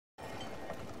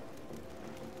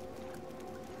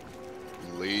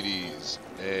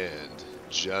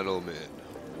gentlemen,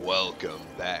 welcome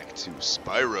back to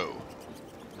Spyro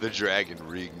the Dragon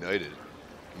Reignited.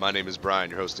 My name is Brian,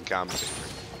 your host and commentator.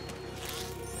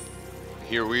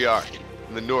 Here we are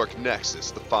in the Gnorc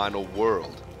Nexus, the final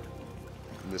world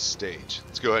in this stage.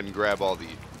 Let's go ahead and grab all the...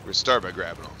 We're gonna start by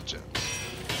grabbing all the gems.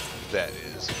 That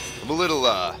is. I'm a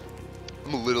little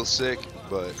sick,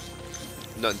 but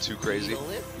nothing too crazy.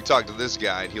 You talk to this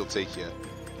guy and he'll take you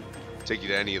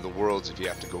to any of the worlds if you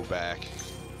have to go back.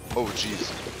 Oh jeez.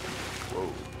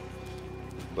 Whoa.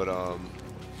 But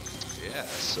yeah,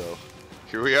 so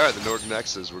here we are at the Gnorc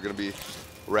Nexus. We're gonna be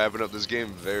wrapping up this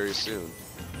game very soon.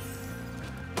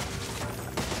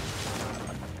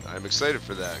 I'm excited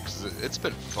for that because it's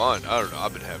been fun. I don't know,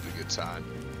 I've been having a good time.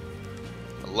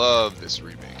 I love this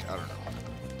remake. I don't know.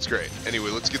 It's great.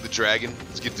 Anyway, let's get the dragon.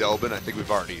 Let's get Delbin. I think we've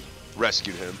already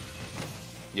rescued him.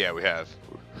 Yeah, we have.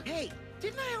 Hey,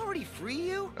 didn't I already free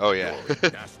you? Oh yeah. You're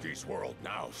in Nasty's world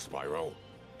now, Spyro.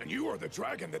 And you are the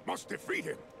dragon that must defeat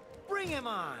him. Bring him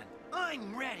on.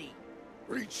 I'm ready.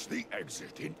 Reach the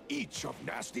exit in each of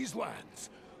Nasty's lands.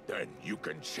 Then you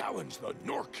can challenge the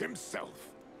Gnorc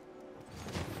himself.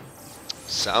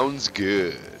 Sounds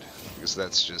good. I guess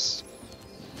that's just...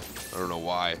 I don't know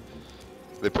why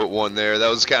they put one there. That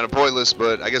was kind of pointless,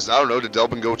 but I guess, I don't know, did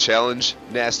Delbin go challenge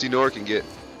Nasty Gnorc and get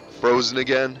frozen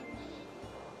again?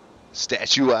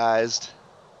 Statuized?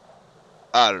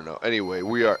 I don't know. Anyway,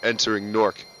 we are entering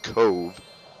Gnorc Cove.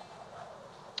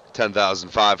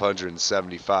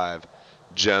 10,575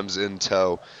 gems in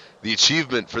tow. The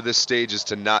achievement for this stage is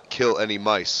to not kill any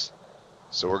mice.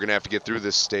 So we're going to have to get through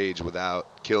this stage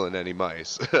without killing any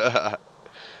mice. But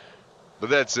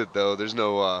that's it though. There's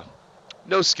no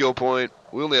skill point.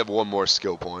 We only have one more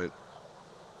skill point.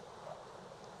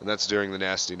 And that's during the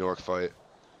Nasty Gnorc fight.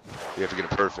 You have to get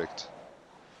it perfect.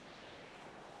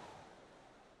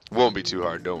 Won't be too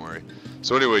hard, don't worry.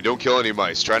 So anyway, don't kill any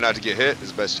mice. Try not to get hit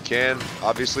as best you can.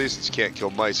 Obviously, since you can't kill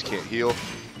mice, you can't heal.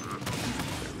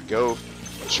 There we go.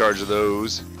 Charge of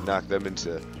those. Knock them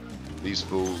into these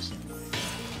fools.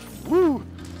 Woo!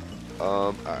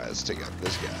 Alright, let's take out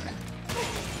this guy.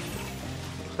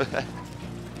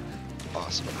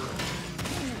 Awesome.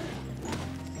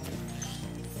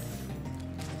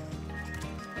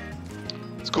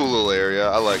 It's a cool little area.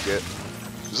 I like it.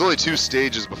 There's only 2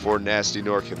 stages before Nasty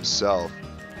Gnorc himself.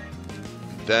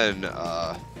 Then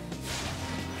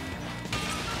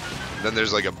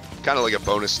there's like a kind of like a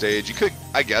bonus stage. You could,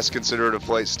 I guess, consider it a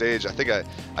flight stage. I think I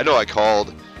know I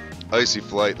called Icy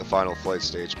Flight the final flight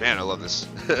stage. Man, I love this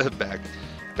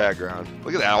background.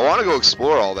 Look at that. I want to go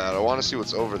explore all that. I want to see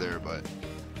what's over there, but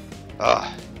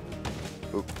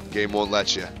game won't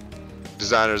let you.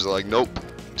 Designers are like, nope,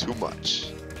 too much.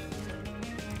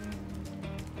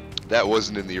 That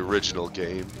wasn't in the original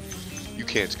game. You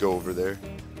can't go over there.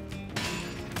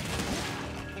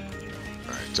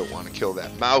 Alright, don't want to kill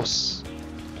that mouse.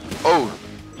 Oh,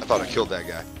 I thought I killed that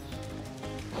guy.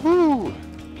 Whoo!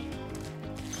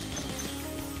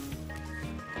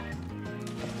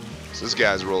 So this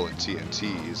guy's rolling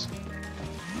TNTs.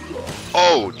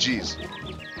 Oh, jeez.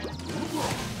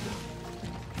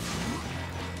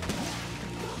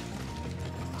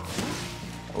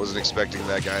 I wasn't expecting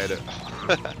that guy to...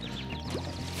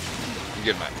 I'm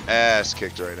getting my ass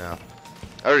kicked right now.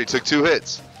 I already took 2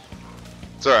 hits.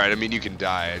 It's alright, I mean, you can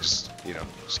die. I just, you know,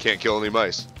 just can't kill any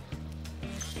mice.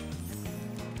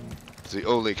 It's the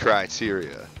only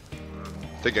criteria.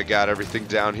 I think I got everything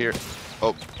down here.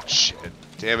 Oh, shit.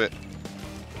 Damn it.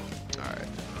 Alright.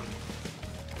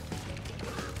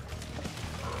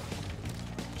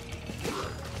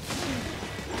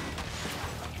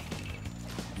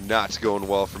 Not going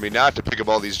well for me. Now I have to pick up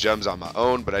all these gems on my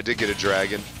own, but I did get a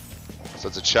dragon. So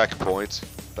it's a checkpoint.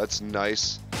 That's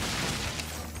nice.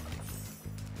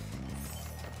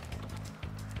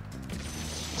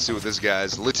 Let's see what this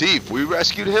guy's... Latif, we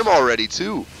rescued him already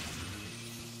too.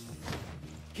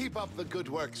 Keep up the good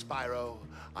work, Spyro.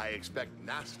 I expect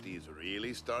Nasty's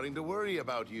really starting to worry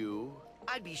about you.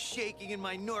 I'd be shaking in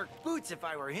my Gnorc boots if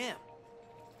I were him.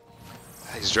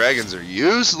 These dragons are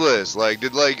useless. Like,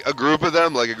 did like a group of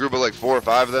them, like a group of like 4 or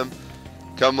 5 of them,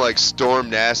 come like storm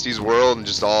Nasty's world and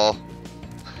just all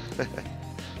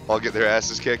get their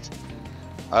asses kicked?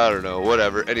 I don't know,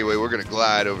 whatever. Anyway, we're gonna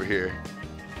glide over here.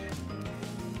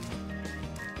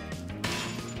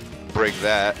 Break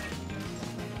that.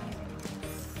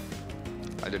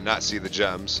 I did not see the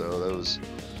gem, so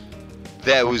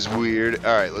that was weird.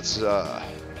 Alright, let's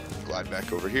glide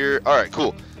back over here. Alright,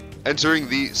 cool. Entering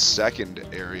the second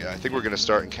area. I think we're gonna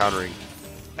start encountering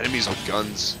enemies with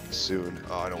guns soon.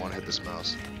 Oh, I don't want to hit this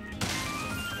mouse.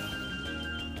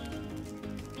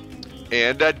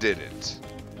 And I didn't.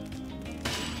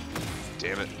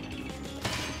 Damn it.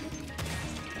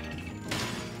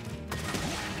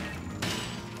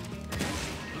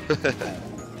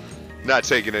 Not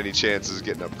taking any chances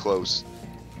getting up close.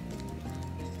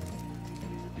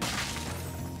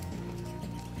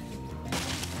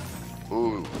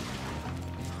 Ooh.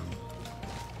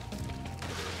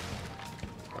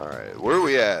 Alright, where are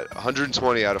we at?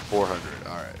 120 out of 400.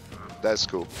 Alright, that's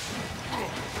cool.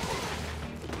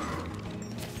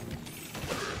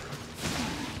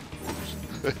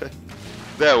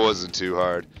 That wasn't too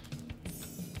hard.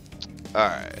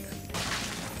 Alright.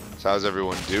 So how's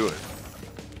everyone doing?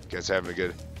 Guys having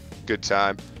a good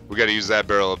time? We gotta use that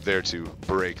barrel up there to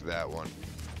break that one.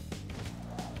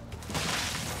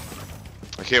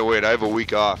 I can't wait. I have a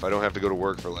week off. I don't have to go to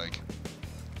work for like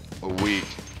a week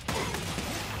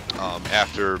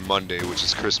after Monday, which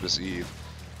is Christmas Eve.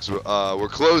 So we're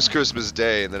closed Christmas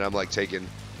Day, and then I'm like taking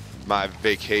my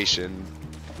vacation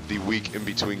the week in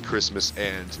between Christmas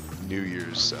and New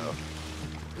Year's. So,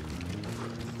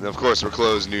 and of course we're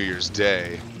closed New Year's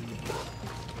Day.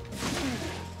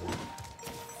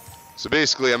 So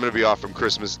basically, I'm gonna be off from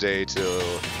Christmas Day till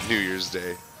New Year's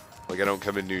Day. Like I don't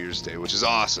come in New Year's Day, which is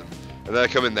awesome. And then I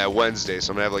come in that Wednesday,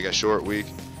 so I'm gonna have like a short week.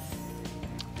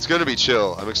 It's gonna be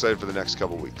chill. I'm excited for the next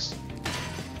couple weeks.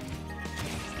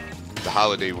 The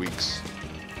holiday weeks.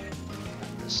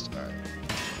 Alright.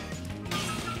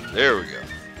 There we go.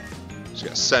 Just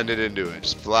gotta send it into it,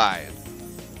 just flying.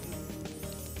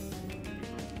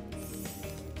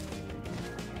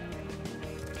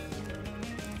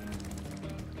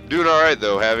 Doing alright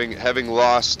though, having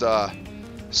lost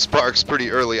sparks pretty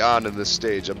early on in this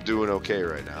stage. I'm doing okay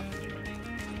right now.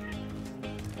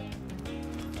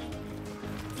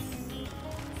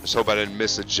 Just hope I didn't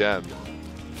miss a gem.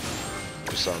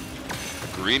 Or some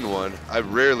green one. I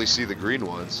rarely see the green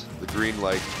ones. The green,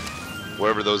 like,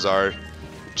 whatever those are.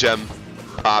 Gem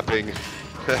popping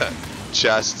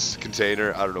chests,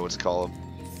 container. I don't know what to call them.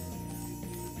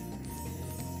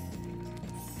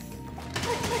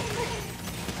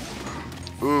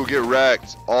 Ooh, get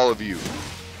wrecked, all of you.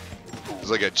 It's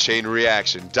like a chain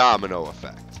reaction, domino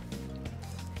effect.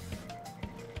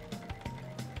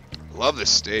 Love this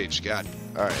stage, God.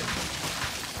 Alright.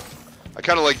 I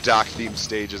kind of like dock-themed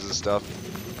stages and stuff.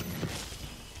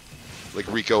 Like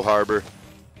Rico Harbor.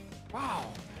 Wow,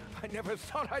 I never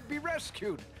thought I'd be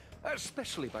rescued,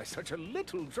 especially by such a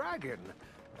little dragon.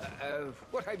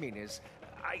 What I mean is,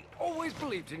 I always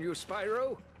believed in you,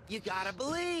 Spyro. You gotta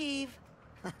believe.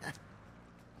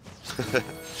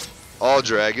 All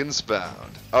dragons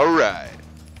found. Alright.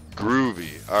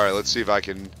 Groovy. Alright, let's see if I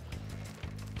can...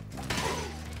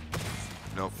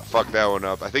 Nope, fuck that one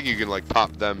up. I think you can like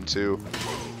pop them too.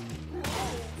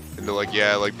 Into like,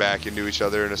 yeah, like back into each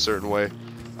other in a certain way.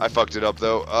 I fucked it up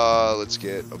though. Let's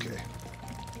get, okay.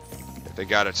 They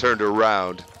got it turned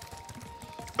around.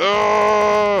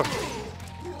 Oh!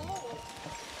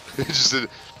 Just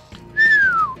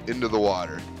into the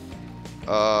water.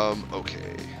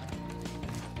 Okay.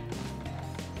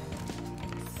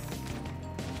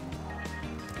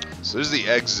 So there's the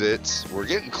exit. We're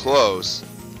getting close.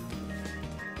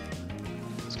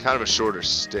 It's kind of a shorter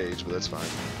stage, but that's fine.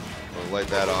 I'll light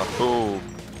that off. Boom.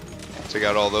 Take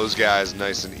out all those guys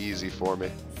nice and easy for me.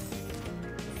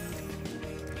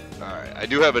 Alright, I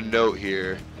do have a note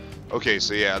here. Okay,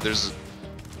 so yeah, there's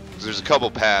a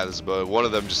couple paths, but one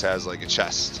of them just has like a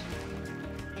chest.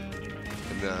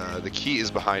 And the key is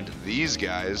behind these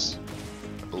guys,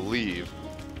 I believe.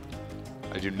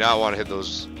 I do not want to hit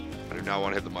those. I do not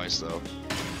want to hit the mice though.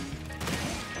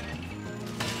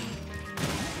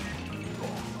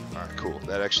 Alright, cool.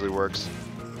 That actually works.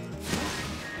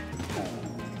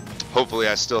 Hopefully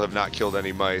I still have not killed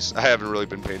any mice. I haven't really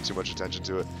been paying too much attention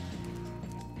to it.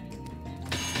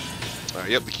 Alright,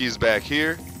 yep, the key's back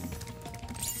here.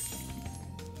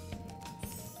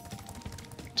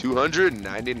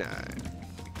 299.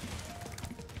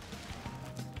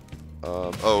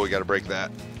 Oh, we gotta break that.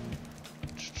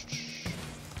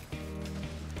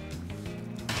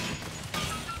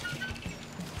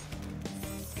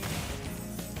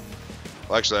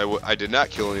 Well, actually, I did not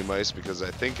kill any mice because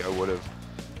I think I would have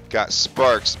got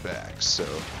sparks back, so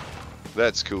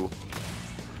that's cool.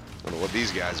 I don't know what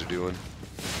these guys are doing.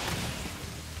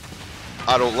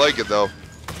 I don't like it though.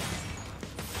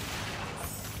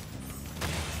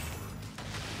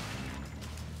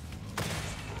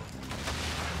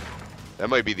 That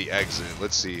might be the exit.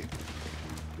 Let's see.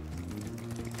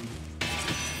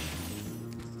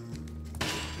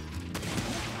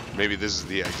 Maybe this is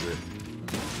the exit.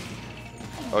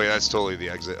 Oh yeah, that's totally the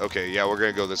exit. Okay, yeah, we're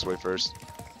gonna go this way first.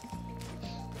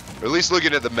 Or at least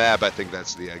looking at the map, I think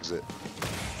that's the exit.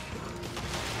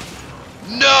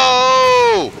 No!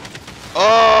 No!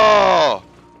 Oh!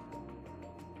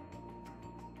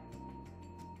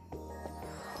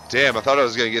 Damn, I thought I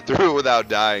was going to get through it without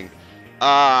dying.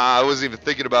 I wasn't even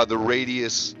thinking about the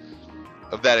radius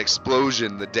of that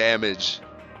explosion, the damage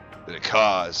that it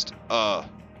caused.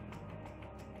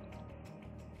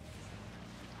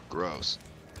 Gross.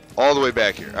 All the way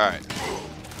back here. Alright.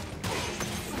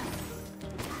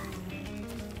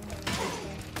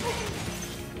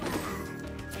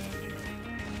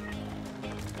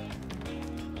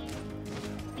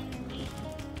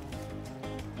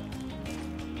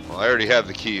 Well, I already have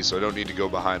the key, so I don't need to go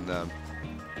behind them.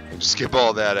 And just skip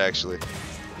all that, actually.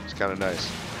 It's kind of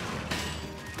nice.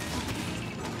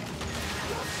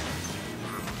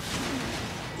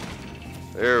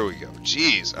 There we go.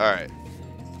 Jeez. Alright.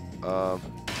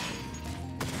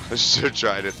 I should have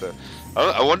tried it, though.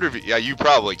 I wonder if... Yeah, you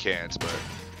probably can't, but...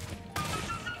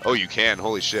 Oh, you can.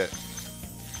 Holy shit.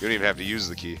 You don't even have to use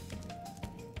the key.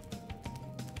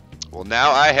 Well,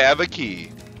 now I have a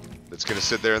key that's going to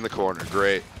sit there in the corner.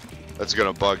 Great. That's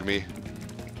going to bug me.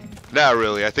 Not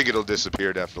really. I think it'll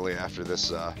disappear definitely after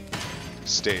this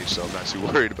stage, so I'm not too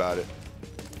worried about it.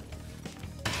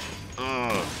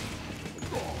 Ugh.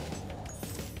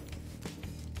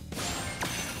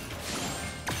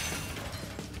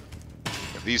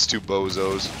 These two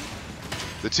bozos.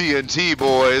 The TNT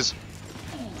boys.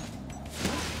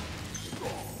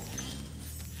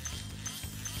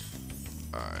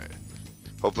 Alright.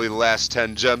 Hopefully the last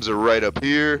 10 gems are right up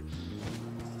here.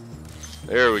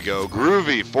 There we go.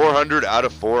 Groovy. 400 out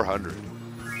of 400.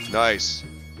 Nice.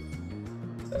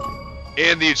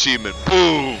 And the achievement.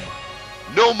 Boom.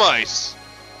 No mice.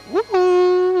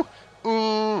 Woohoo.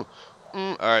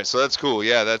 Alright, so that's cool.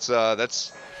 Yeah, that's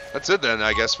it then,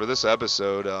 I guess, for this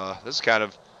episode. This is kind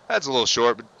of, that's a little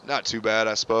short, but not too bad,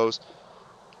 I suppose.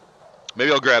 Maybe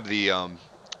I'll grab the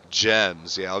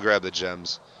gems. Yeah, I'll grab the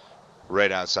gems right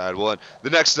outside. Well, the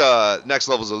next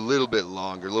level's a little bit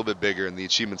longer, a little bit bigger, and the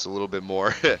achievement's a little bit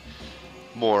more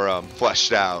more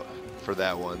fleshed out for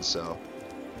that one. So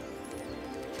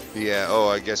yeah. Oh,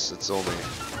 I guess it's only.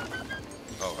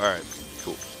 Oh, all right,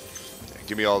 cool. Yeah,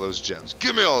 give me all those gems.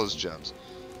 Give me all those gems.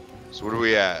 So what are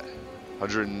we at?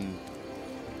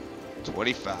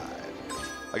 125.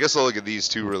 I guess I'll look at these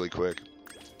two really quick.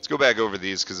 Let's go back over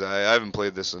these because I haven't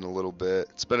played this in a little bit.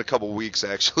 It's been a couple weeks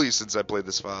actually since I played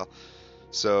this file.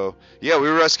 So yeah, we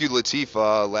rescued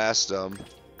Latifah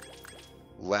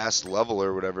last level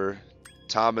or whatever.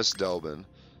 Thomas Delbin.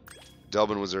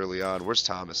 Delbin was early on. Where's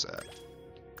Thomas at?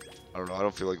 I don't know. I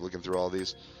don't feel like looking through all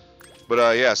these.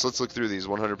 But yeah, so let's look through these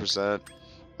 100%.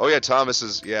 Oh yeah, Thomas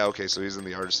is, yeah, okay, so he's in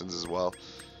the Artisans as well.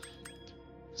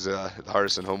 He's the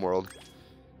Artisan Homeworld.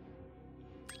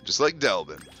 Just like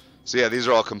Delbin. So yeah, these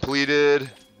are all completed.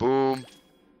 Boom.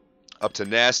 Up to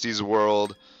Nasty's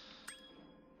world.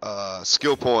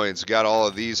 Skill points. Got all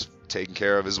of these taken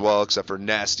care of as well, except for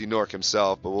Nasty Gnorc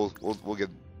himself. But we'll get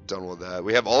done with that.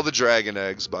 We have all the dragon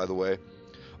eggs, by the way.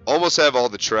 Almost have all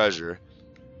the treasure.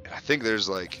 And I think there's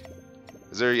like,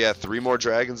 is there, yeah, 3 more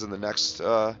dragons in the next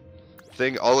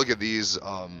thing. I'll look at these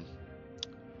in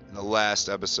the last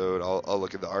episode. I'll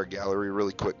look at the art gallery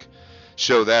really quick.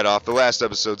 Show that off. The last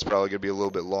episode's probably going to be a little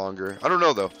bit longer. I don't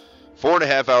know, though.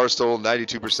 4.5 hours total,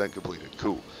 92% completed.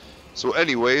 Cool. So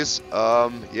anyways,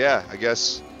 yeah, I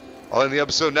guess I'll end the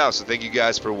episode now. So thank you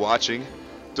guys for watching.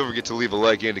 Don't forget to leave a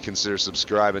like and to consider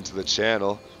subscribing to the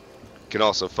channel. You can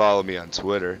also follow me on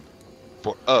Twitter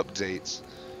for updates.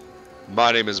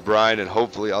 My name is Brian, and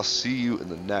hopefully I'll see you in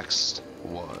the next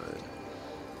one.